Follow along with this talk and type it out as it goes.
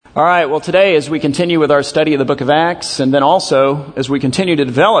All right, well, today as we continue with our study of the book of Acts, and then also as we continue to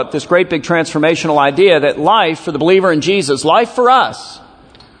develop this great big transformational idea that life for the believer in Jesus, life for us,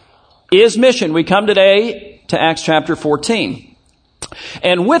 is mission, we come today to Acts chapter 14.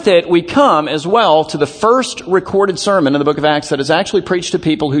 And with it, we come as well to the first recorded sermon in the book of Acts that is actually preached to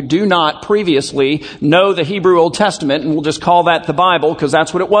people who do not previously know the Hebrew Old Testament, and we'll just call that the Bible because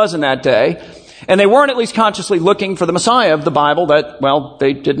that's what it was in that day. And they weren't at least consciously looking for the Messiah of the Bible that, well,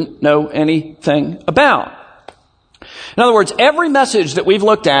 they didn't know anything about. In other words, every message that we've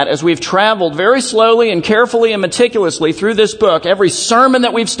looked at as we've traveled very slowly and carefully and meticulously through this book, every sermon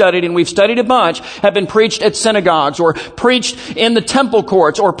that we've studied, and we've studied a bunch, have been preached at synagogues or preached in the temple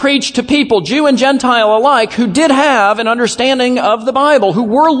courts or preached to people, Jew and Gentile alike, who did have an understanding of the Bible, who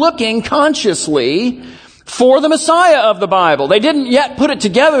were looking consciously for the Messiah of the Bible. They didn't yet put it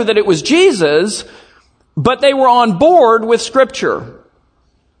together that it was Jesus, but they were on board with Scripture.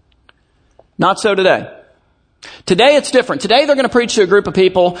 Not so today. Today it's different. Today they're going to preach to a group of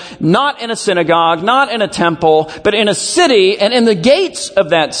people, not in a synagogue, not in a temple, but in a city and in the gates of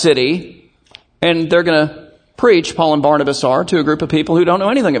that city. And they're going to preach, Paul and Barnabas are, to a group of people who don't know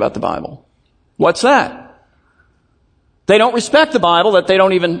anything about the Bible. What's that? They don't respect the Bible that they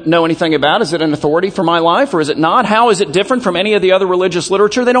don't even know anything about. Is it an authority for my life or is it not? How is it different from any of the other religious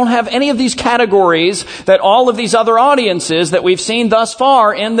literature? They don't have any of these categories that all of these other audiences that we've seen thus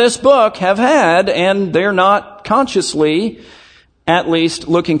far in this book have had, and they're not consciously, at least,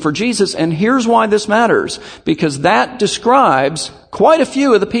 looking for Jesus. And here's why this matters, because that describes quite a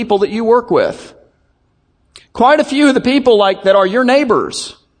few of the people that you work with. Quite a few of the people that are your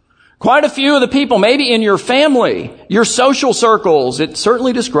neighbors. Quite a few of the people, maybe in your family, your social circles. It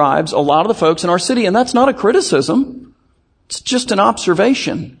certainly describes a lot of the folks in our city, and that's not a criticism. It's just an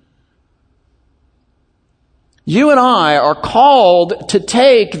observation. You and I are called to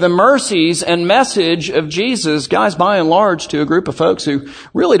take the mercies and message of Jesus, guys, by and large, to a group of folks who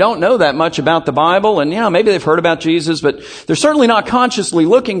really don't know that much about the Bible. And yeah, maybe they've heard about Jesus, but they're certainly not consciously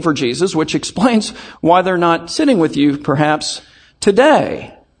looking for Jesus, which explains why they're not sitting with you perhaps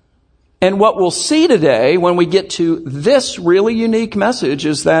today. And what we'll see today when we get to this really unique message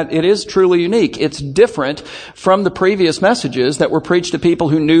is that it is truly unique. It's different from the previous messages that were preached to people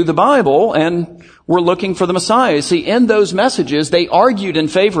who knew the Bible and were looking for the Messiah. See, in those messages, they argued in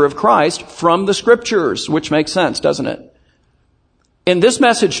favor of Christ from the Scriptures, which makes sense, doesn't it? In this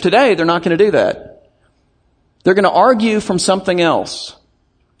message today, they're not going to do that. They're going to argue from something else.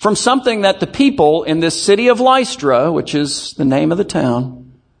 From something that the people in this city of Lystra, which is the name of the town,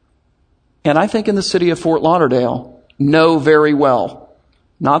 and I think in the city of Fort Lauderdale, know very well.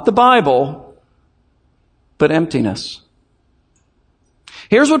 Not the Bible, but emptiness.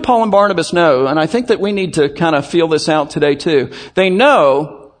 Here's what Paul and Barnabas know, and I think that we need to kind of feel this out today too. They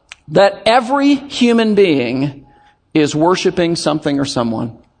know that every human being is worshiping something or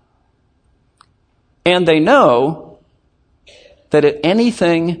someone. And they know that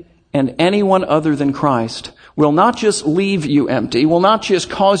anything and anyone other than Christ will not just leave you empty, will not just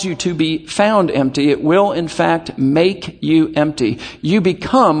cause you to be found empty, it will in fact make you empty. You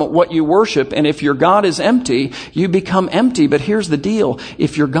become what you worship, and if your God is empty, you become empty. But here's the deal.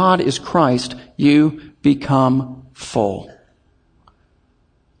 If your God is Christ, you become full.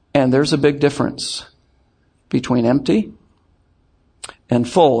 And there's a big difference between empty and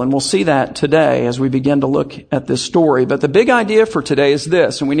full. And we'll see that today as we begin to look at this story. But the big idea for today is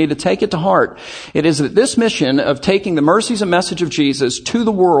this, and we need to take it to heart. It is that this mission of taking the mercies and message of Jesus to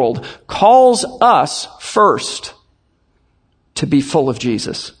the world calls us first to be full of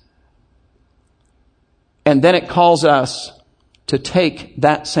Jesus. And then it calls us to take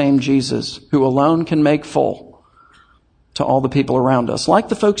that same Jesus, who alone can make full, to all the people around us, like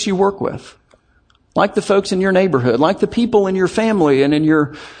the folks you work with. Like the folks in your neighborhood, like the people in your family and in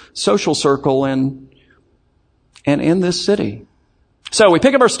your social circle and in this city. So we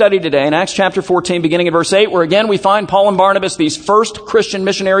pick up our study today in Acts chapter 14, beginning in verse 8, where again we find Paul and Barnabas, these first Christian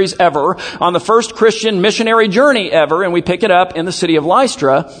missionaries ever, on the first Christian missionary journey ever, and we pick it up in the city of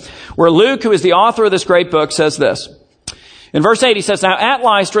Lystra, where Luke, who is the author of this great book, says this. In verse 8, he says, "Now at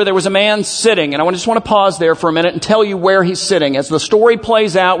Lystra there was a man sitting," and I just want to pause there for a minute and tell you where he's sitting. As the story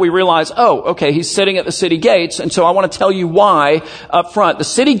plays out, we realize, okay, he's sitting at the city gates, and so I want to tell you why up front. The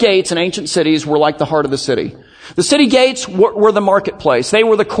city gates in ancient cities were like the heart of the city. The city gates were the marketplace. They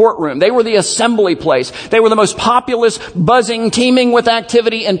were the courtroom. They were the assembly place. They were the most populous, buzzing, teeming with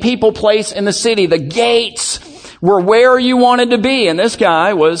activity and people place in the city. The gates were where you wanted to be, and this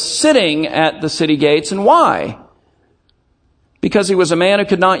guy was sitting at the city gates. And why? Because he was a man who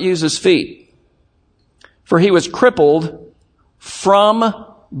could not use his feet. For he was crippled from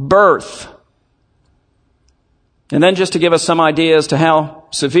birth. And then just to give us some idea as to how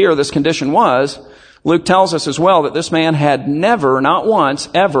severe this condition was, Luke tells us as well that this man had never, not once,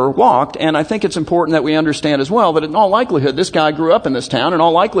 ever walked. And I think it's important that we understand as well that in all likelihood, this guy grew up in this town. In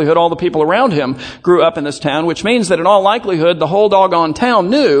all likelihood, all the people around him grew up in this town, which means that in all likelihood, the whole doggone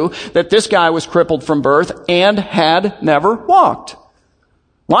town knew that this guy was crippled from birth and had never walked.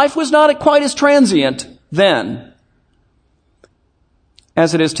 Life was not quite as transient then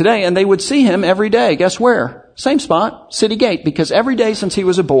as it is today. And they would see him every day. Guess where? Same spot, City Gate, because every day since he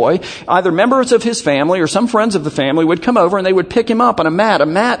was a boy, either members of his family or some friends of the family would come over and they would pick him up on a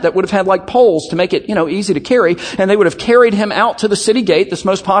mat that would have had like poles to make it, easy to carry, and they would have carried him out to the City Gate, this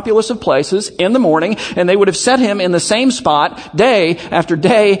most populous of places, in the morning, and they would have set him in the same spot day after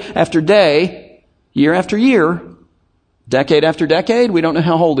day after day, year after year, decade after decade. We don't know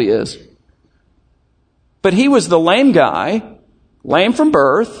how old he is. But he was the lame guy, lame from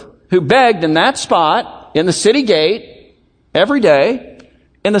birth, who begged in that spot, in the City Gate, every day,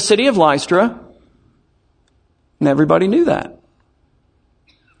 in the city of Lystra, and everybody knew that.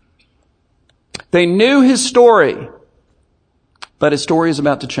 They knew his story, but his story is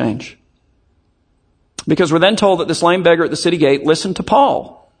about to change. Because we're then told that this lame beggar at the City Gate listened to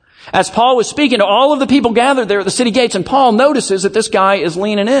Paul. As Paul was speaking to all of the people gathered there at the city gates, and Paul notices that this guy is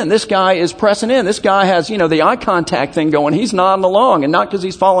leaning in. This guy is pressing in. This guy has, the eye contact thing going. He's nodding along, and not because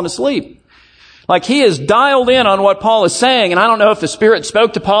he's fallen asleep. Like he is dialed in on what Paul is saying, and I don't know if the Spirit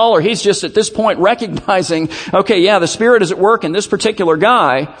spoke to Paul or he's just at this point recognizing, okay, yeah, the Spirit is at work in this particular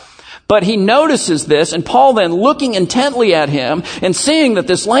guy. But he notices this, and Paul then looking intently at him and seeing that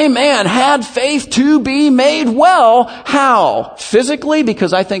this lame man had faith to be made well. How? Physically?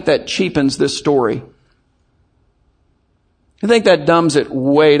 Because I think that cheapens this story. I think that dumbs it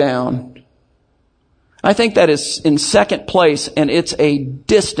way down. I think that is in second place, and it's a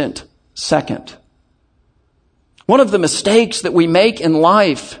distant second. One of the mistakes that we make in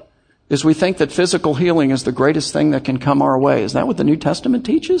life is we think that physical healing is the greatest thing that can come our way. Is that what the New Testament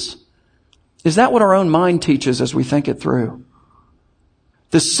teaches? Is that what our own mind teaches as we think it through?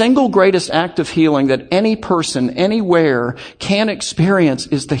 The single greatest act of healing that any person, anywhere, can experience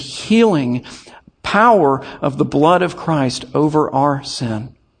is the healing power of the blood of Christ over our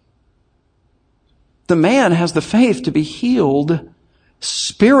sin. The man has the faith to be healed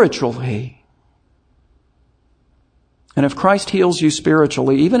spiritually. And if Christ heals you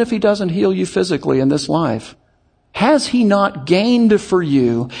spiritually, even if he doesn't heal you physically in this life, has he not gained for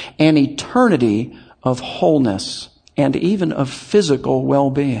you an eternity of wholeness and even of physical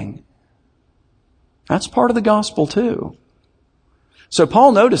well-being? That's part of the gospel too. So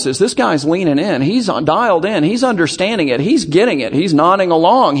Paul notices this guy's leaning in. He's dialed in. He's understanding it. He's getting it. He's nodding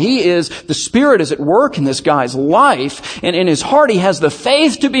along. The Spirit is at work in this guy's life. And in his heart, he has the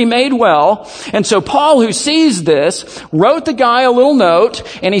faith to be made well. And so Paul, who sees this, wrote the guy a little note.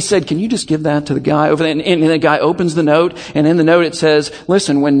 And he said, can you just give that to the guy over there? And the guy opens the note. And in the note it says,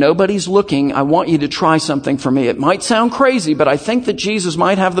 listen, when nobody's looking, I want you to try something for me. It might sound crazy, but I think that Jesus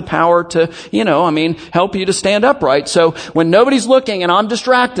might have the power to, help you to stand upright. So when nobody's looking, and I'm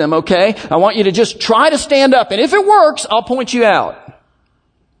distracting them, okay? I want you to just try to stand up. And if it works, I'll point you out.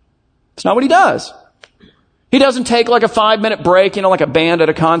 It's not what he does. He doesn't take like a 5-minute break, like a band at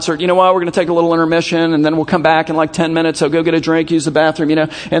a concert. You know what? We're going to take a little intermission and then we'll come back in like 10 minutes. So go get a drink, use the bathroom,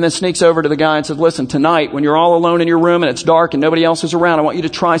 and then sneaks over to the guy and says, listen, tonight when you're all alone in your room and it's dark and nobody else is around, I want you to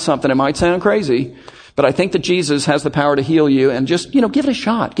try something. It might sound crazy, but I think that Jesus has the power to heal you, and just, give it a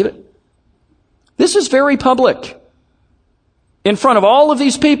shot. This is very public. In front of all of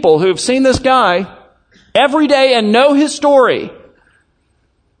these people who have seen this guy every day and know his story.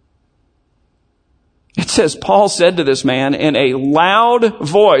 It says, Paul said to this man in a loud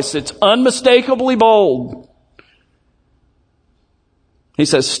voice, it's unmistakably bold. He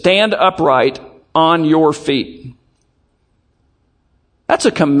says, stand upright on your feet. That's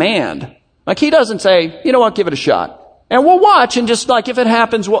a command. Like he doesn't say, you know what, give it a shot. And we'll watch, and just like if it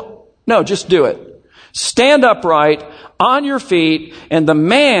happens, no, just do it. Stand upright on your feet. And the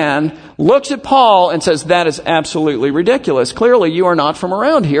man looks at Paul and says, that is absolutely ridiculous. Clearly you are not from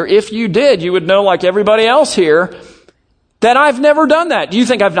around here. If you did, you would know, like everybody else here, that I've never done that. Do you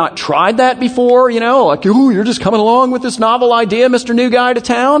think I've not tried that before? You're just coming along with this novel idea, Mr. New Guy to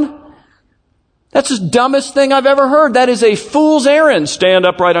town? That's the dumbest thing I've ever heard. That is a fool's errand. Stand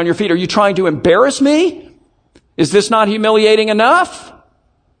upright on your feet. Are you trying to embarrass me? Is this not humiliating enough?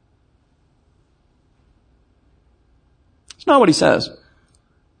 It's not what he says.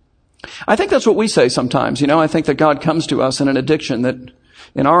 I think that's what we say sometimes. I think that God comes to us in an addiction that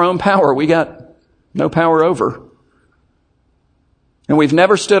in our own power we got no power over. And we've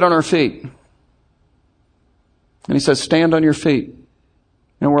never stood on our feet. And he says, stand on your feet.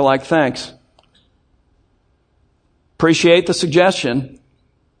 And we're like, thanks. Appreciate the suggestion.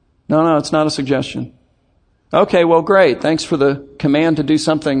 No, it's not a suggestion. Okay, well, great. Thanks for the command to do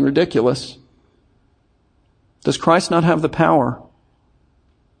something ridiculous. Does Christ not have the power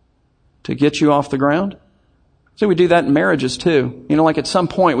to get you off the ground? See, we do that in marriages too. Like at some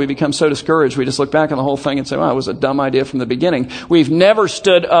point we become so discouraged, we just look back on the whole thing and say, it was a dumb idea from the beginning. We've never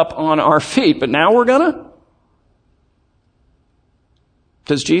stood up on our feet, but now we're gonna?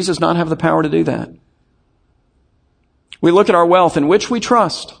 Does Jesus not have the power to do that? We look at our wealth, in which we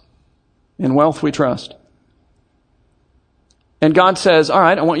trust. In wealth we trust. And God says, all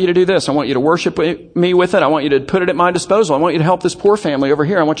right, I want you to do this. I want you to worship me with it. I want you to put it at my disposal. I want you to help this poor family over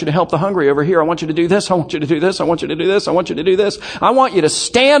here. I want you to help the hungry over here. I want you to do this. I want you to do this. I want you to do this. I want you to do this. I want you to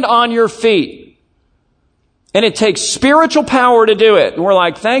stand on your feet. And it takes spiritual power to do it. And we're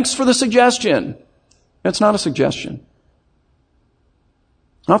like, thanks for the suggestion. It's not a suggestion.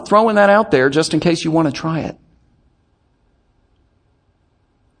 I'm not throwing that out there just in case you want to try it.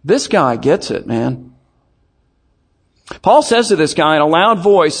 This guy gets it, man. Paul says to this guy in a loud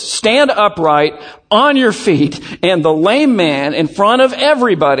voice, stand upright on your feet. And the lame man in front of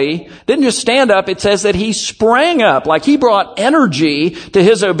everybody didn't just stand up. It says that he sprang up, like he brought energy to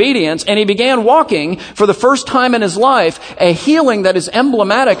his obedience, and he began walking for the first time in his life, a healing that is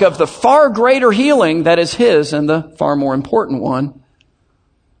emblematic of the far greater healing that is his, and the far more important one,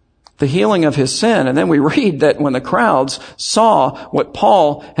 the healing of his sin. And then we read that when the crowds saw what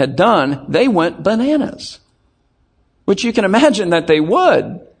Paul had done, they went bananas. Which you can imagine that they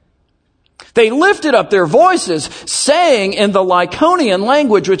would. They lifted up their voices, saying in the Lycaonian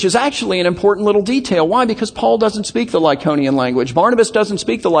language, which is actually an important little detail. Why? Because Paul doesn't speak the Lycaonian language. Barnabas doesn't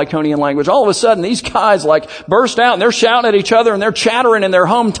speak the Lycaonian language. All of a sudden, these guys burst out and they're shouting at each other and they're chattering in their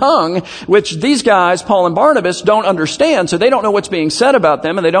home tongue, which these guys, Paul and Barnabas, don't understand. So they don't know what's being said about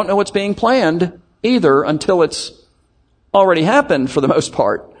them, and they don't know what's being planned either until it's already happened for the most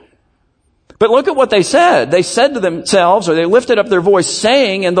part. But look at what they said. They said to themselves, or they lifted up their voice,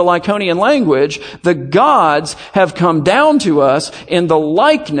 saying in the Lycaonian language, the gods have come down to us in the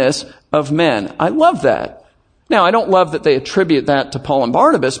likeness of men. I love that. Now, I don't love that they attribute that to Paul and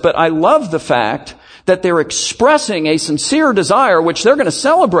Barnabas, but I love the fact that they're expressing a sincere desire, which they're going to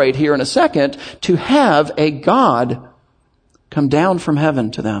celebrate here in a second, to have a God come down from heaven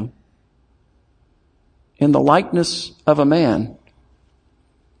to them in the likeness of a man.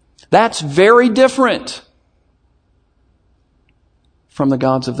 That's very different from the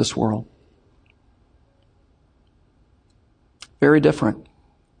gods of this world. Very different.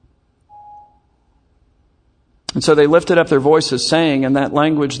 And so they lifted up their voices, saying in that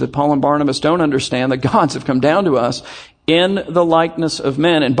language that Paul and Barnabas don't understand, the gods have come down to us in the likeness of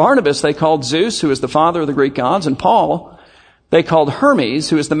men. And Barnabas they called Zeus, who is the father of the Greek gods, and Paul they called Hermes,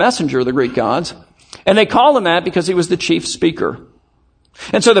 who is the messenger of the Greek gods. And they called him that because he was the chief speaker.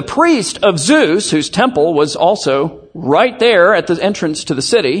 And so the priest of Zeus, whose temple was also right there at the entrance to the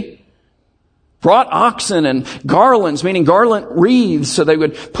city, brought oxen and garlands, meaning garland wreaths, so they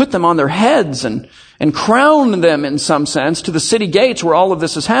would put them on their heads and crown them in some sense to the city gates where all of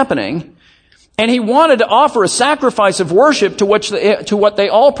this is happening. And he wanted to offer a sacrifice of worship to what they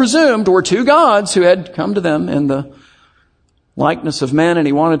all presumed were two gods who had come to them in the likeness of men. And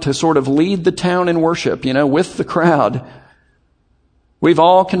he wanted to sort of lead the town in worship, with the crowd. We've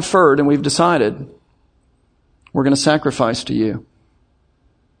all conferred and we've decided we're going to sacrifice to you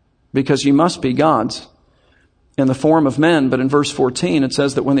because you must be gods in the form of men. But in verse 14, it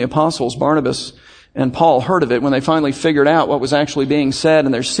says that when the apostles, Barnabas and Paul, heard of it, when they finally figured out what was actually being said,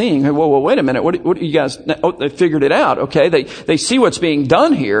 and they're seeing, whoa, wait a minute, what you guys, they figured it out, okay? They see what's being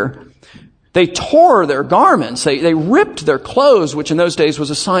done here. They tore their garments. They ripped their clothes, which in those days was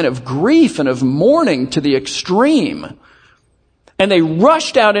a sign of grief and of mourning to the extreme. And they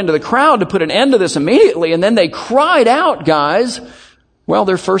rushed out into the crowd to put an end to this immediately. And then they cried out, guys,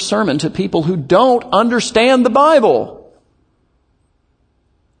 their first sermon to people who don't understand the Bible,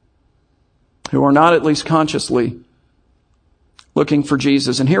 who are not at least consciously looking for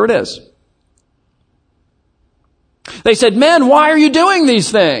Jesus. And here it is. They said, men, why are you doing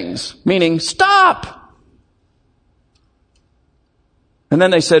these things? Meaning, stop. And then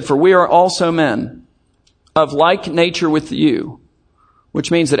they said, for we are also men of like nature with you. Which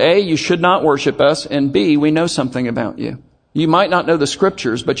means that A, you should not worship us, and B, we know something about you. You might not know the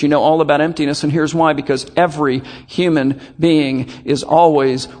scriptures, but you know all about emptiness, and here's why. Because every human being is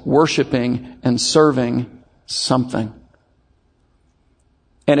always worshiping and serving something.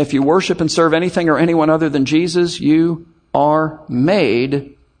 And if you worship and serve anything or anyone other than Jesus, you are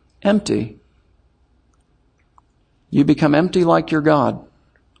made empty. You become empty like your God.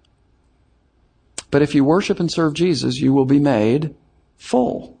 But if you worship and serve Jesus, you will be made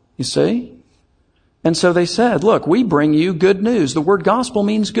full. You see? And so they said, look, we bring you good news. The word gospel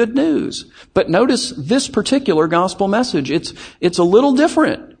means good news. But notice this particular gospel message. It's a little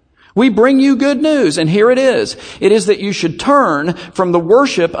different. We bring you good news, and here it is. It is that you should turn from the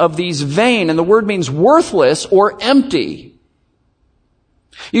worship of these vain, and the word means worthless or empty.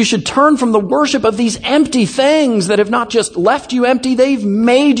 You should turn from the worship of these empty things that have not just left you empty, they've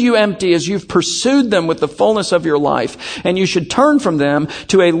made you empty as you've pursued them with the fullness of your life. And you should turn from them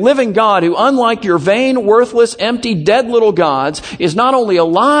to a living God who, unlike your vain, worthless, empty, dead little gods, is not only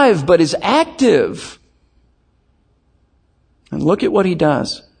alive, but is active. And look at what he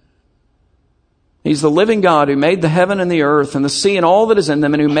does. He's the living God who made the heaven and the earth and the sea and all that is in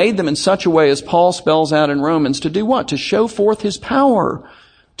them, and who made them in such a way, as Paul spells out in Romans, to do what? To show forth his power,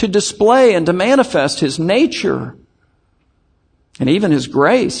 to display and to manifest his nature and even his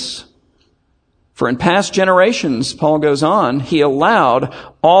grace. For in past generations, Paul goes on, he allowed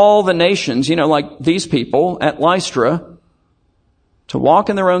all the nations, like these people at Lystra, to walk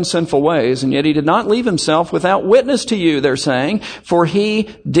in their own sinful ways, and yet he did not leave himself without witness to you, they're saying, for he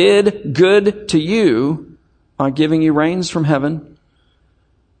did good to you by giving you rains from heaven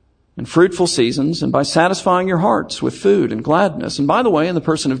and fruitful seasons, and by satisfying your hearts with food and gladness. And by the way, in the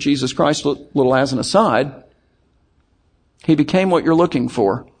person of Jesus Christ, little as an aside, he became what you're looking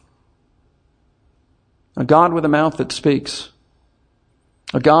for. A God with a mouth that speaks.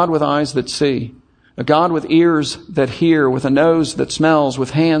 A God with eyes that see. A God with ears that hear, with a nose that smells,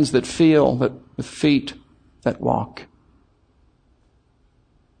 with hands that feel, with feet that walk.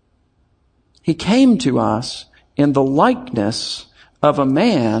 He came to us in the likeness of a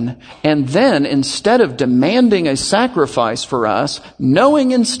man, and then instead of demanding a sacrifice for us,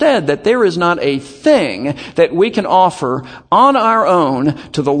 knowing instead that there is not a thing that we can offer on our own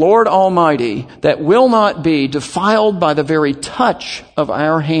to the Lord Almighty that will not be defiled by the very touch of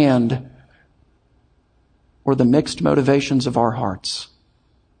our hand or the mixed motivations of our hearts.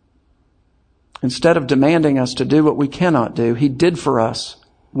 Instead of demanding us to do what we cannot do, he did for us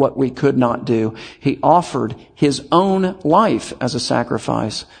what we could not do. He offered his own life as a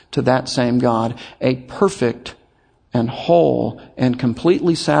sacrifice to that same God, a perfect and whole and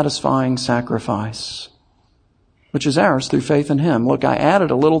completely satisfying sacrifice, which is ours through faith in him. Look, I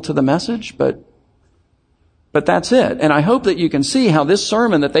added a little to the message, but that's it. And I hope that you can see how this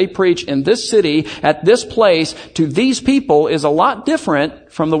sermon that they preach in this city, at this place, to these people is a lot different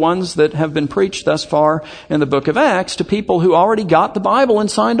from the ones that have been preached thus far in the book of Acts to people who already got the Bible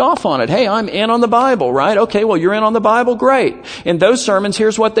and signed off on it. Hey, I'm in on the Bible, right? Okay, well, you're in on the Bible? Great. In those sermons,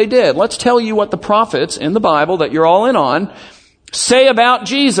 here's what they did. Let's tell you what the prophets in the Bible that you're all in on say about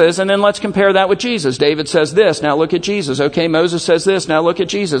Jesus, and then let's compare that with Jesus. David says this, now look at Jesus. Okay, Moses says this, now look at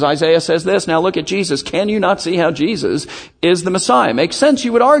Jesus. Isaiah says this, now look at Jesus. Can you not see how Jesus is the Messiah? Makes sense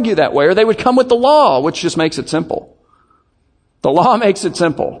you would argue that way, or they would come with the law, which just makes it simple. The law makes it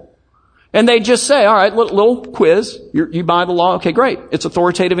simple. And they just say, all right, little quiz. You buy the law? Okay, great. It's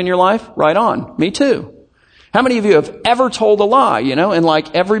authoritative in your life? Right on. Me too. How many of you have ever told a lie, and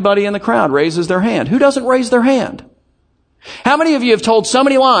like everybody in the crowd raises their hand? Who doesn't raise their hand? How many of you have told so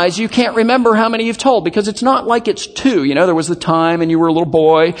many lies you can't remember how many you've told? Because it's not like it's two. There was the time and you were a little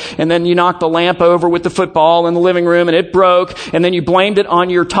boy, and then you knocked the lamp over with the football in the living room and it broke, and then you blamed it on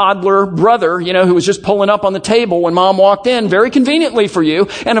your toddler brother, who was just pulling up on the table when mom walked in, very conveniently for you.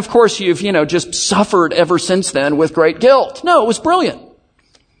 And of course you've, just suffered ever since then with great guilt. No, it was brilliant.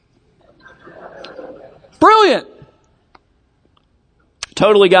 Brilliant.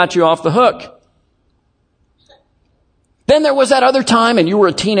 Totally got you off the hook. Then there was that other time, and you were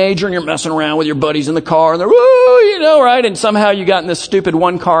a teenager and you're messing around with your buddies in the car, and they're, woo, right? And somehow you got in this stupid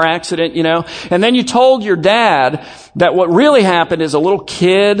one-car accident, And then you told your dad that what really happened is a little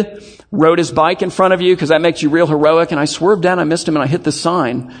kid rode his bike in front of you, because that makes you real heroic. And I swerved down, I missed him, and I hit the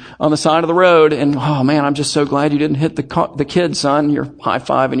sign on the side of the road. And oh man, I'm just so glad you didn't hit the kid, son. You're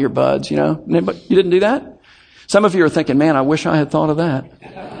high-fiving your buds, You didn't do that? Some of you are thinking, man, I wish I had thought of that.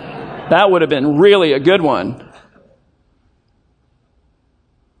 That would have been really a good one.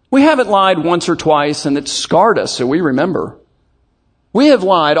 We haven't lied once or twice, and it's scarred us, so we remember. We have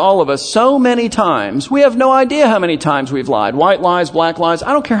lied, all of us, so many times. We have no idea how many times we've lied. White lies, black lies.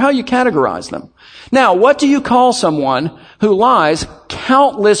 I don't care how you categorize them. Now, what do you call someone who lies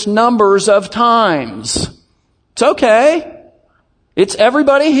countless numbers of times? It's okay. It's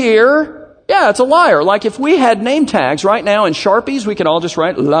everybody here. Yeah, it's a liar. Like if we had name tags right now in Sharpies, we could all just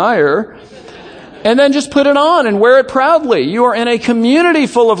write liar. And then just put it on and wear it proudly. You are in a community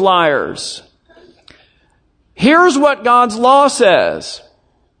full of liars. Here's what God's law says.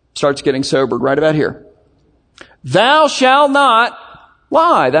 Starts getting sobered right about here. Thou shalt not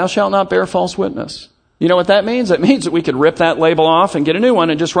lie. Thou shalt not bear false witness. You know what that means? That means that we could rip that label off and get a new one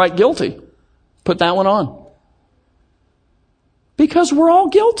and just write guilty. Put that one on. Because we're all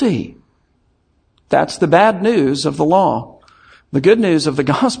guilty. That's the bad news of the law. The good news of the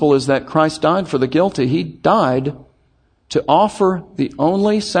gospel is that Christ died for the guilty. He died to offer the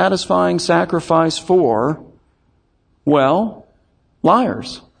only satisfying sacrifice for, well,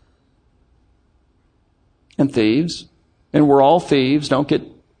 liars and thieves. And we're all thieves. Don't get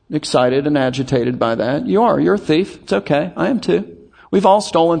excited and agitated by that. You're a thief. It's okay. I am too. We've all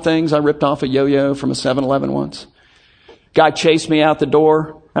stolen things. I ripped off a yo-yo from a 7-Eleven once. Guy chased me out the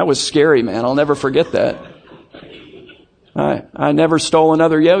door. That was scary, man. I'll never forget that. I never stole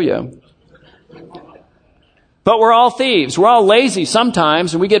another yo-yo. But we're all thieves. We're all lazy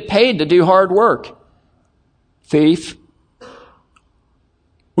sometimes, and we get paid to do hard work. Thief.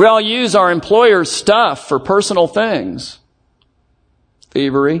 We all use our employer's stuff for personal things.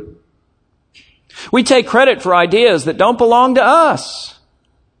 Thievery. We take credit for ideas that don't belong to us.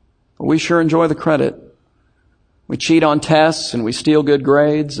 But we sure enjoy the credit. We cheat on tests and we steal good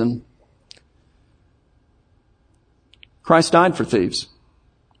grades, and Christ died for thieves.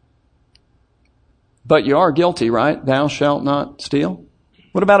 But you are guilty, right? Thou shalt not steal.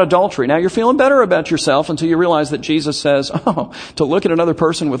 What about adultery? Now you're feeling better about yourself until you realize that Jesus says, to look at another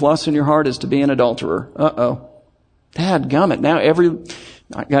person with lust in your heart is to be an adulterer. Dadgummit. Now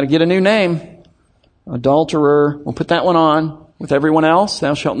I got to get a new name. Adulterer. We'll put that one on with everyone else.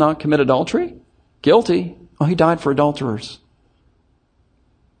 Thou shalt not commit adultery. Guilty. Oh, he died for adulterers.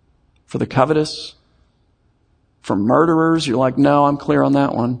 For the covetous. For murderers. You're like, no, I'm clear on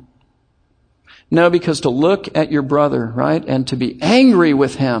that one. No, because to look at your brother, right, and to be angry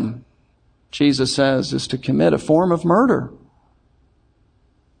with him, Jesus says, is to commit a form of murder.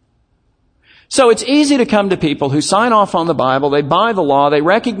 So it's easy to come to people who sign off on the Bible, they buy the law, they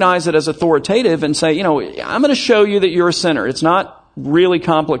recognize it as authoritative and say, I'm going to show you that you're a sinner. It's not really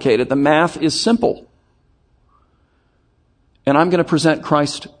complicated. The math is simple. And I'm going to present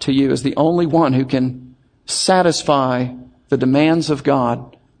Christ to you as the only one who can satisfy the demands of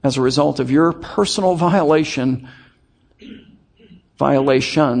God as a result of your personal violations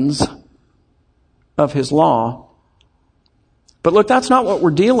of His law. But look, that's not what we're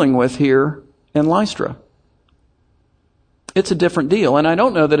dealing with here in Lystra. It's a different deal. And I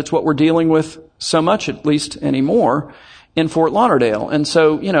don't know that it's what we're dealing with so much, at least anymore, in Fort Lauderdale. And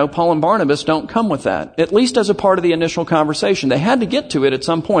so, Paul and Barnabas don't come with that, at least as a part of the initial conversation. They had to get to it at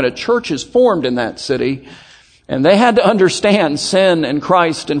some point. A church is formed in that city, and they had to understand sin and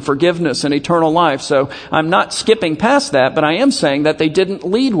Christ and forgiveness and eternal life. So I'm not skipping past that, but I am saying that they didn't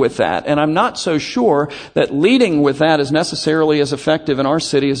lead with that. And I'm not so sure that leading with that is necessarily as effective in our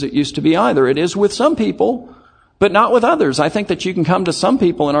city as it used to be either. It is with some people, but not with others. I think that you can come to some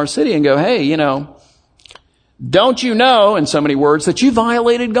people in our city and go, hey, don't you know, in so many words, that you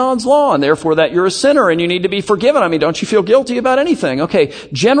violated God's law and therefore that you're a sinner and you need to be forgiven? I mean, don't you feel guilty about anything? Okay,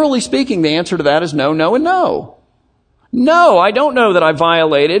 generally speaking, the answer to that is no, no, and no. No, I don't know that I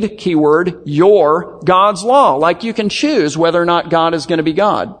violated, keyword, your God's law. Like you can choose whether or not God is going to be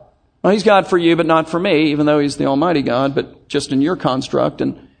God. Well, He's God for you, but not for me, even though He's the Almighty God, but just in your construct.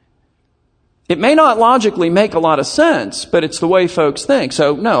 And it may not logically make a lot of sense, but it's the way folks think.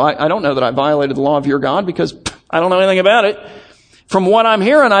 So no, I don't know that I violated the law of your God because I don't know anything about it. From what I'm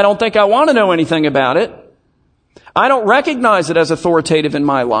hearing, I don't think I want to know anything about it. I don't recognize it as authoritative in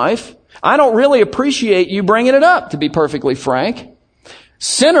my life. I don't really appreciate you bringing it up, to be perfectly frank.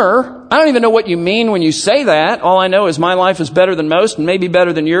 Sinner, I don't even know what you mean when you say that. All I know is my life is better than most and maybe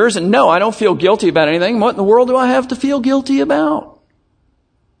better than yours. And no, I don't feel guilty about anything. What in the world do I have to feel guilty about?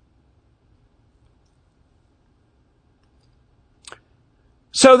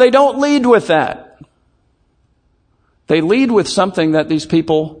 So they don't lead with that. They lead with something that these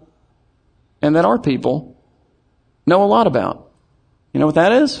people and that our people know a lot about. You know what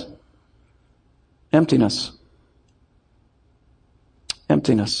that is? Emptiness.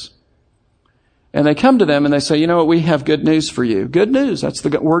 Emptiness. And they come to them and they say, we have good news for you. Good news. That's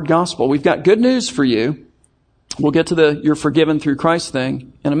the word gospel. We've got good news for you. We'll get to the you're forgiven through Christ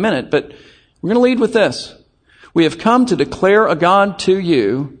thing in a minute, but we're going to lead with this. We have come to declare a God to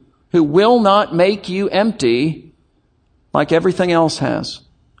you who will not make you empty like everything else has,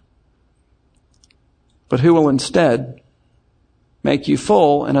 but who will instead make you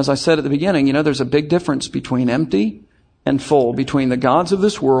full. And as I said at the beginning, there's a big difference between empty and full, between the gods of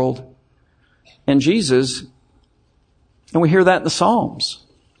this world and Jesus. And we hear that in the Psalms.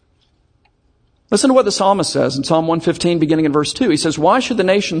 Listen to what the psalmist says in Psalm 115, beginning in verse 2. He says, why should the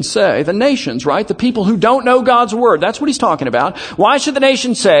nations say, the nations, right? The people who don't know God's word. That's what he's talking about. Why should the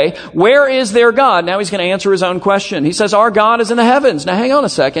nations say, where is their God? Now he's going to answer his own question. He says, our God is in the heavens. Now hang on a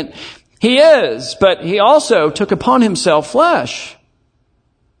second. He is, but he also took upon himself flesh.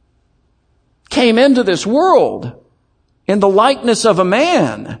 Came into this world in the likeness of a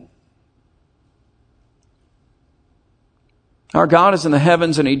man. Our God is in the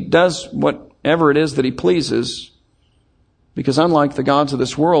heavens, and he does whatever it is that he pleases. Because unlike the gods of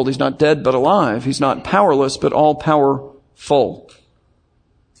this world, he's not dead but alive. He's not powerless but all powerful.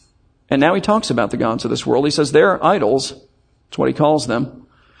 And now he talks about the gods of this world. He says they're idols. That's what he calls them.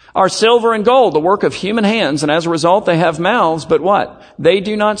 Are silver and gold, the work of human hands, and as a result they have mouths, but what? They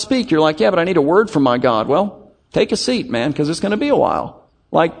do not speak. You're like, yeah, but I need a word from my God. Well, take a seat, man, because it's going to be a while.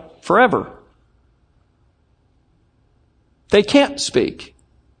 Like forever. They can't speak.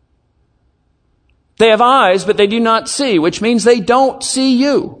 They have eyes, but they do not see, which means they don't see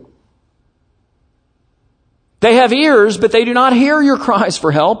you. They have ears, but they do not hear your cries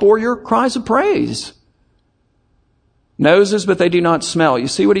for help or your cries of praise. Noses, but they do not smell. You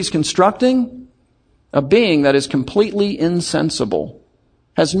see what he's constructing? A being that is completely insensible.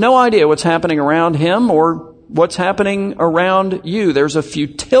 Has no idea what's happening around him or what's happening around you. There's a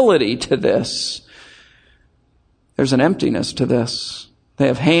futility to this. There's an emptiness to this. They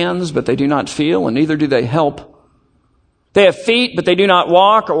have hands, but they do not feel, and neither do they help. They have feet, but they do not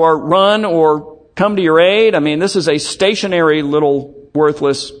walk or run or come to your aid. I mean, this is a stationary little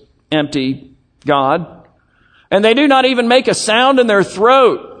worthless, empty God. And they do not even make a sound in their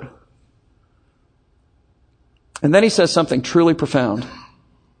throat. And then he says something truly profound.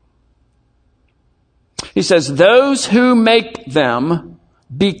 He says, those who make them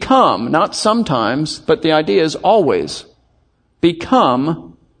become, not sometimes, but the idea is always,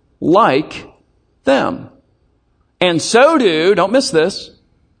 become like them. And so do, don't miss this,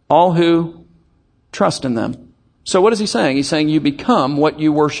 all who trust in them. So what is he saying? He's saying you become what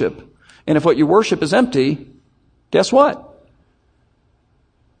you worship. And if what you worship is empty, guess what?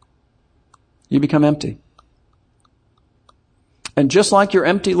 You become empty. And just like your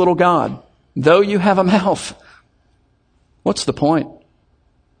empty little God, though you have a mouth, what's the point?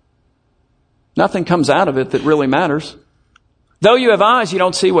 Nothing comes out of it that really matters. Though you have eyes, you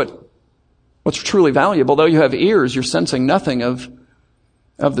don't see what's truly valuable. Though you have ears, you're sensing nothing of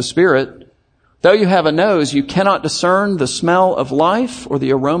the Spirit. Though you have a nose, you cannot discern the smell of life or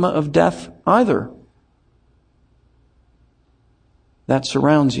the aroma of death either. That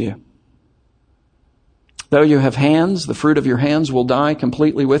surrounds you. Though you have hands, the fruit of your hands will die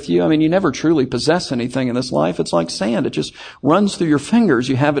completely with you. I mean, you never truly possess anything in this life. It's like sand. It just runs through your fingers.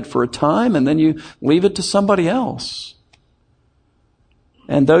 You have it for a time, and then you leave it to somebody else.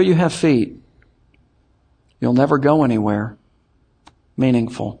 And though you have feet, you'll never go anywhere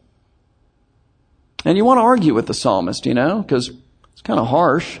meaningful. And you want to argue with the psalmist, because it's kind of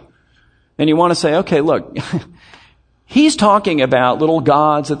harsh. And you want to say, okay, look, he's talking about little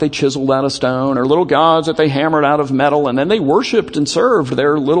gods that they chiseled out of stone or little gods that they hammered out of metal, and then they worshipped and served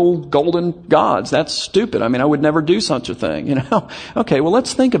their little golden gods. That's stupid. I mean, I would never do such a thing, Okay, well,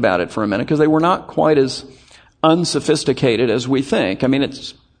 let's think about it for a minute, because they were not quite as unsophisticated as we think. I mean,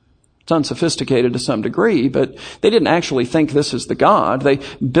 it's unsophisticated to some degree, but they didn't actually think this is the God. They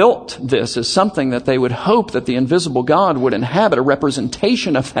built this as something that they would hope that the invisible God would inhabit, a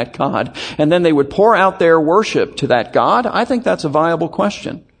representation of that God, and then they would pour out their worship to that God. I think that's a viable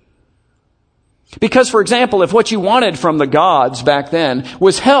question. Because, for example, if what you wanted from the gods back then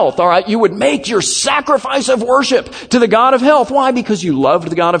was health, all right, you would make your sacrifice of worship to the God of health. Why? Because you loved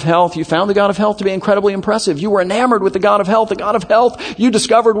the God of health. You found the God of health to be incredibly impressive. You were enamored with the God of health. The God of health you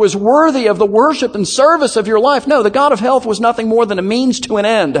discovered was worthy of the worship and service of your life. No, the God of health was nothing more than a means to an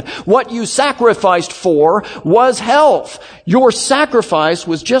end. What you sacrificed for was health. Your sacrifice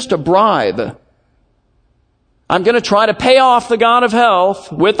was just a bribe. I'm going to try to pay off the God of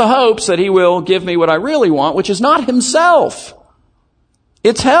health with the hopes that he will give me what I really want, which is not himself.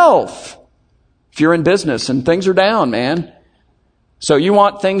 It's health. If you're in business and things are down, man, so you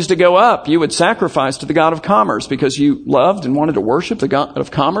want things to go up, you would sacrifice to the God of commerce because you loved and wanted to worship the God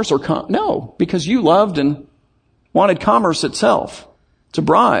of commerce? No, because you loved and wanted commerce itself. It's a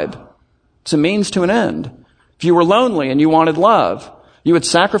bribe. It's a means to an end. If you were lonely and you wanted love, you would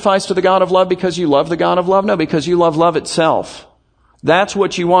sacrifice to the God of love because you love the God of love? No, because you love love itself. That's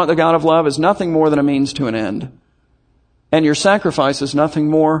what you want. The God of love is nothing more than a means to an end. And your sacrifice is nothing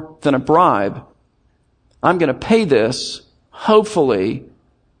more than a bribe. I'm going to pay this, hopefully,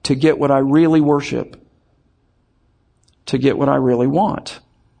 to get what I really worship, to get what I really want.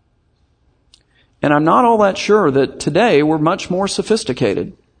 And I'm not all that sure that today we're much more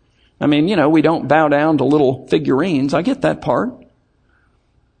sophisticated. I mean, we don't bow down to little figurines. I get that part.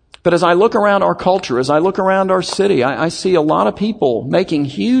 But as I look around our culture, as I look around our city, I see a lot of people making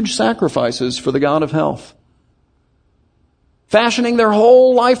huge sacrifices for the God of health. Fashioning their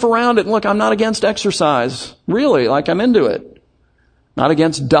whole life around it. And look, I'm not against exercise. Really, I'm into it. Not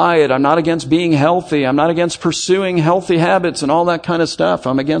against diet. I'm not against being healthy. I'm not against pursuing healthy habits and all that kind of stuff.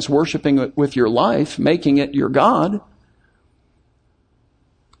 I'm against worshiping it with your life, making it your God.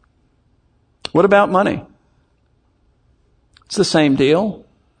 What about money? It's the same deal.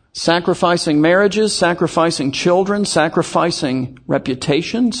 Sacrificing marriages, sacrificing children, sacrificing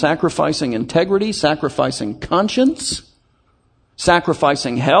reputation, sacrificing integrity, sacrificing conscience,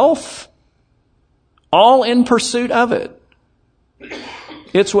 sacrificing health, all in pursuit of it.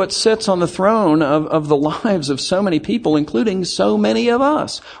 It's what sits on the throne of the lives of so many people, including so many of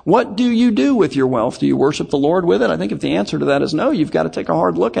us. What do you do with your wealth? Do you worship the Lord with it? I think if the answer to that is no, you've got to take a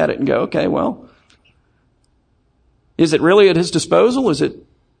hard look at it and go, okay, well, is it really at His disposal?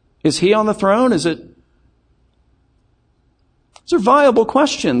 Is He on the throne? These are viable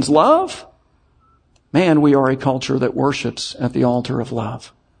questions. Love? Man, we are a culture that worships at the altar of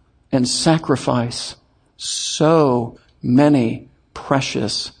love and sacrifice so many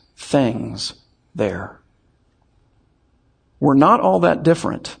precious things there. We're not all that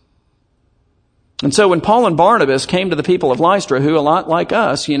different. And so when Paul and Barnabas came to the people of Lystra, who a lot like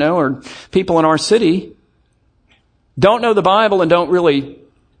us, are people in our city, don't know the Bible and don't really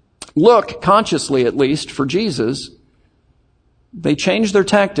look, consciously at least, for Jesus, they changed their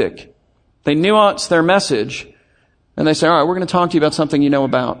tactic. They nuanced their message. And they say, all right, we're going to talk to you about something you know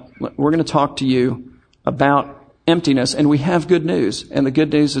about. We're going to talk to you about emptiness. And we have good news. And the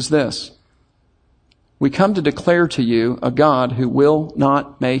good news is this. We come to declare to you a God who will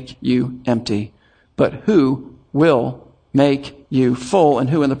not make you empty, but who will make you full, and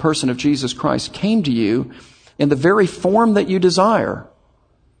who in the person of Jesus Christ came to you in the very form that you desire.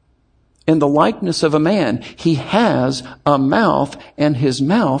 In the likeness of a man. He has a mouth, and His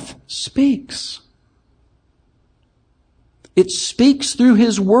mouth speaks. It speaks through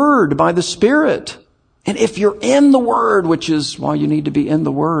His Word by the Spirit. And if you're in the Word, which is why you need to be in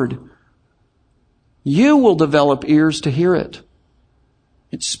the Word, you will develop ears to hear it.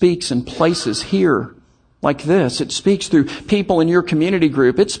 It speaks in places here like this. It speaks through people in your community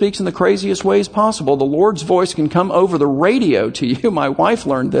group. It speaks in the craziest ways possible. The Lord's voice can come over the radio to you. My wife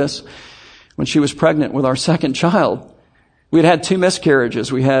learned this when she was pregnant with our second child. We had 2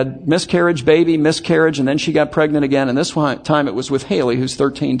 miscarriages. We had miscarriage, baby, miscarriage, and then she got pregnant again. And this time it was with Haley, who's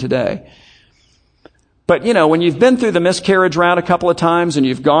 13 today. But, when you've been through the miscarriage route a couple of times and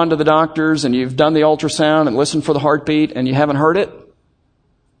you've gone to the doctors and you've done the ultrasound and listened for the heartbeat and you haven't heard it,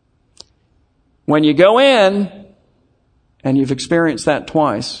 when you go in and you've experienced that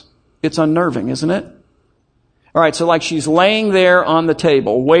twice, it's unnerving, isn't it? All right, so she's laying there on the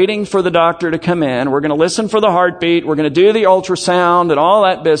table, waiting for the doctor to come in. We're going to listen for the heartbeat. We're going to do the ultrasound and all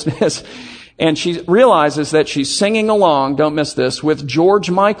that business. And she realizes that she's singing along, don't miss this, with George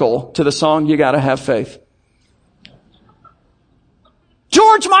Michael to the song, You Gotta Have Faith.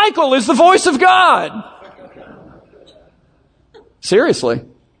 George Michael is the voice of God. Seriously.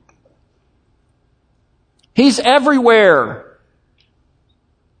 He's everywhere.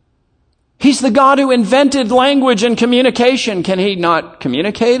 He's the God who invented language and communication. Can He not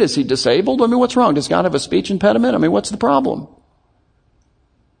communicate? Is He disabled? What's wrong? Does God have a speech impediment? What's the problem?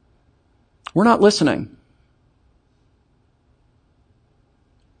 We're not listening.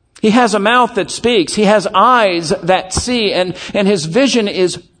 He has a mouth that speaks. He has eyes that see, and His vision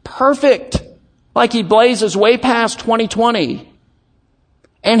is perfect. He blazes way past 2020.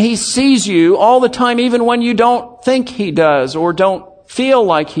 And He sees you all the time, even when you don't think He does or don't feel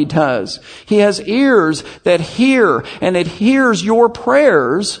like He does. He has ears that hear, and it hears your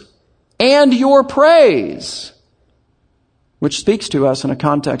prayers and your praise, which speaks to us in a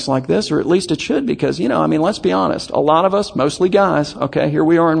context like this, or at least it should, because, let's be honest. A lot of us, mostly guys, okay, here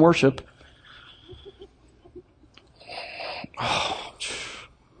we are in worship. Oh,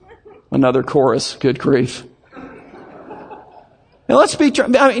 another chorus, good grief. Now let's be,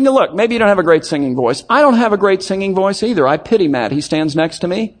 look, maybe you don't have a great singing voice. I don't have a great singing voice either. I pity Matt. He stands next to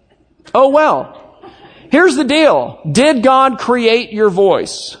me. Oh well. Here's the deal. Did God create your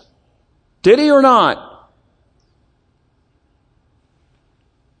voice? Did He or not?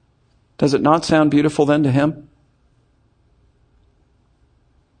 Does it not sound beautiful then to Him?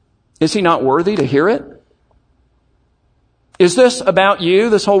 Is He not worthy to hear it? Is this about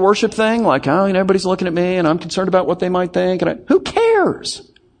you, this whole worship thing? Like, oh, everybody's looking at me and I'm concerned about what they might think. Who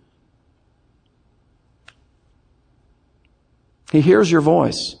cares? He hears your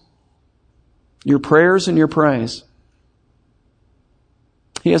voice, your prayers and your praise.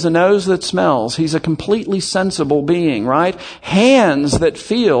 He has a nose that smells. He's a completely sensible being, right? Hands that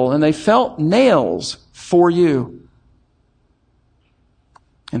feel, and they felt nails for you.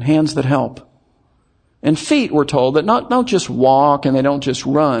 And hands that help. And feet, we're told, that not just walk and they don't just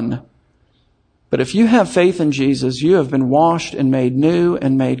run. But if you have faith in Jesus, you have been washed and made new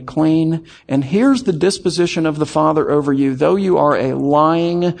and made clean. And here's the disposition of the Father over you. Though you are a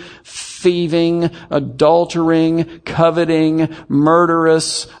lying, thieving, adultering, coveting,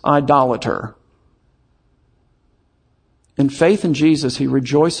 murderous idolater, in faith in Jesus, He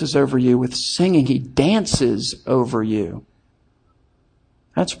rejoices over you with singing. He dances over you.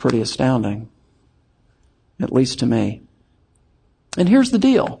 That's pretty astounding, at least to me. And here's the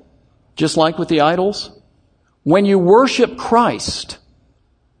deal. Just like with the idols, when you worship Christ,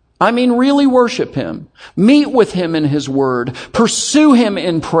 I mean really worship Him, meet with Him in His Word, pursue Him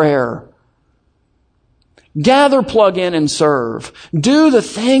in prayer, gather, plug in, and serve, do the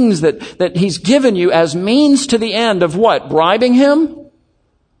things that He's given you as means to the end of what? Bribing Him?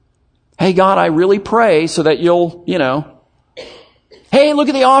 Hey God, I really pray so that you'll, hey, look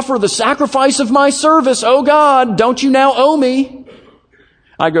at the offer, the sacrifice of my service. Oh God, don't you now owe me?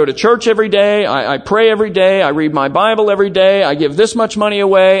 I go to church every day, I pray every day, I read my Bible every day, I give this much money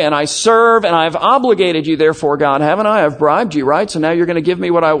away, and I serve, and I've obligated you therefore, God, haven't I? I've bribed you, right? So now you're going to give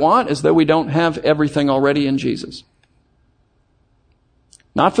me what I want, as though we don't have everything already in Jesus.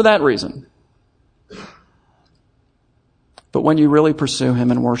 Not for that reason. But when you really pursue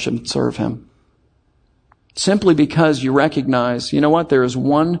Him and worship and serve Him. Simply because you recognize, you know what? There is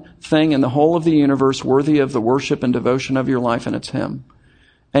one thing in the whole of the universe worthy of the worship and devotion of your life, and it's Him.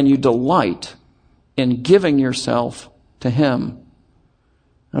 And you delight in giving yourself to Him.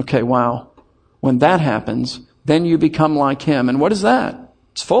 Okay, wow. When that happens, then you become like Him. And what is that?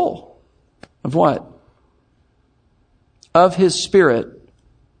 It's full. Of what? Of His Spirit.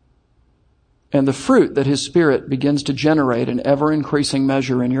 And the fruit that His Spirit begins to generate in ever-increasing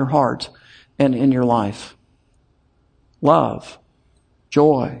measure in your heart and in your life. Love,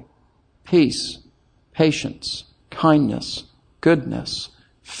 joy, peace, patience, kindness, goodness,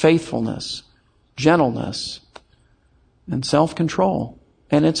 faithfulness, gentleness, and self-control.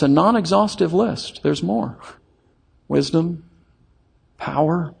 And it's a non-exhaustive list. There's more. Wisdom,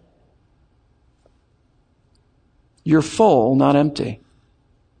 power. You're full, not empty.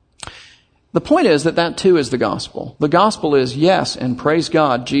 The point is that too is the gospel. The gospel is, yes, and praise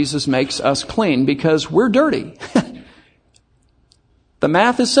God, Jesus makes us clean because we're dirty. The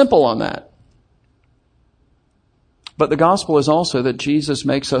math is simple on that. But the gospel is also that Jesus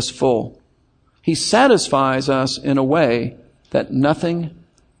makes us full. He satisfies us in a way that nothing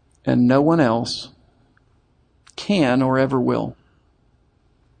and no one else can or ever will.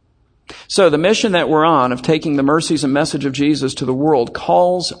 So the mission that we're on of taking the mercies and message of Jesus to the world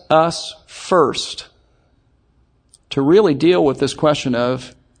calls us first to really deal with this question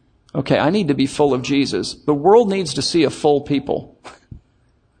of, okay, I need to be full of Jesus. The world needs to see a full people,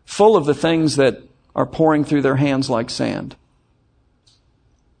 full of the things that are pouring through their hands like sand.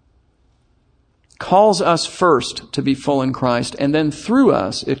 Calls us first to be full in Christ, and then through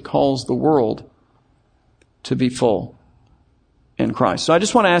us, it calls the world to be full in Christ. So I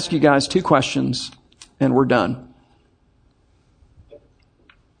just want to ask you guys 2 questions, and we're done.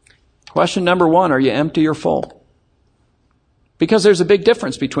 Question number 1, are you empty or full? Because there's a big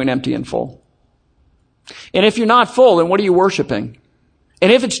difference between empty and full. And if you're not full, then what are you worshiping?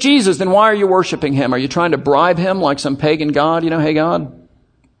 And if it's Jesus, then why are you worshiping Him? Are you trying to bribe Him like some pagan god? Hey God,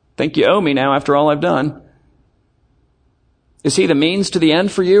 think you owe me now after all I've done. Is He the means to the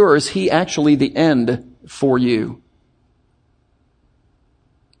end for you, or is He actually the end for you?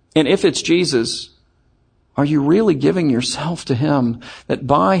 And if it's Jesus, are you really giving yourself to Him that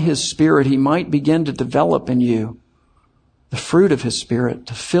by His Spirit He might begin to develop in you the fruit of His Spirit,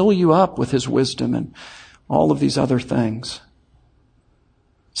 to fill you up with His wisdom and all of these other things?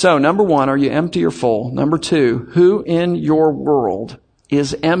 So, number 1, are you empty or full? Number 2, who in your world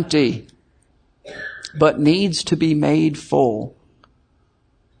is empty but needs to be made full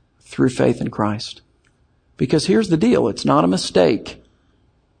through faith in Christ? Because here's the deal. It's not a mistake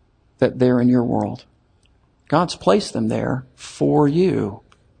that they're in your world. God's placed them there for you.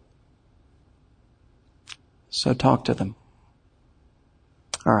 So talk to them.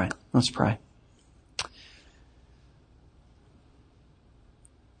 All right, let's pray.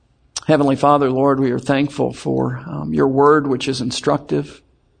 Heavenly Father, Lord, we are thankful for your word, which is instructive.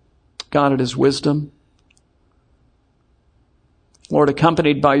 God, it is wisdom. Lord,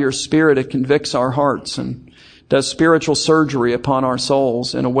 accompanied by your Spirit, it convicts our hearts and does spiritual surgery upon our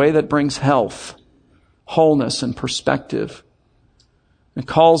souls in a way that brings health, wholeness, and perspective. It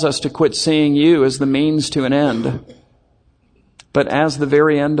calls us to quit seeing you as the means to an end, but as the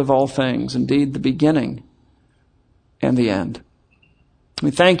very end of all things, indeed the beginning and the end. We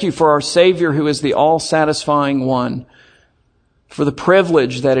thank you for our Savior, who is the all-satisfying one, for the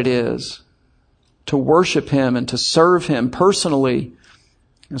privilege that it is to worship him and to serve him personally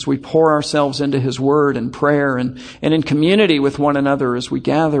as we pour ourselves into his word and prayer and in community with one another as we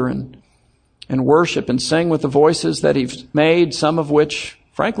gather and worship and sing with the voices that he's made, some of which,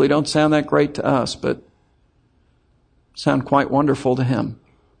 frankly, don't sound that great to us, but sound quite wonderful to him.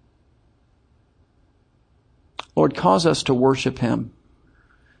 Lord, cause us to worship him,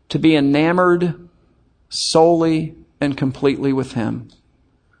 to be enamored solely and completely with him,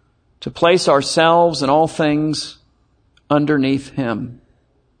 to place ourselves and all things underneath him.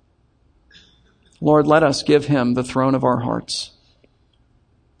 Lord, let us give him the throne of our hearts,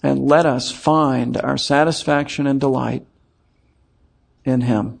 and let us find our satisfaction and delight in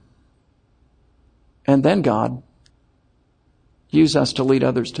him. And then, God, use us to lead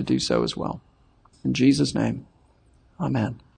others to do so as well. In Jesus' name, amen.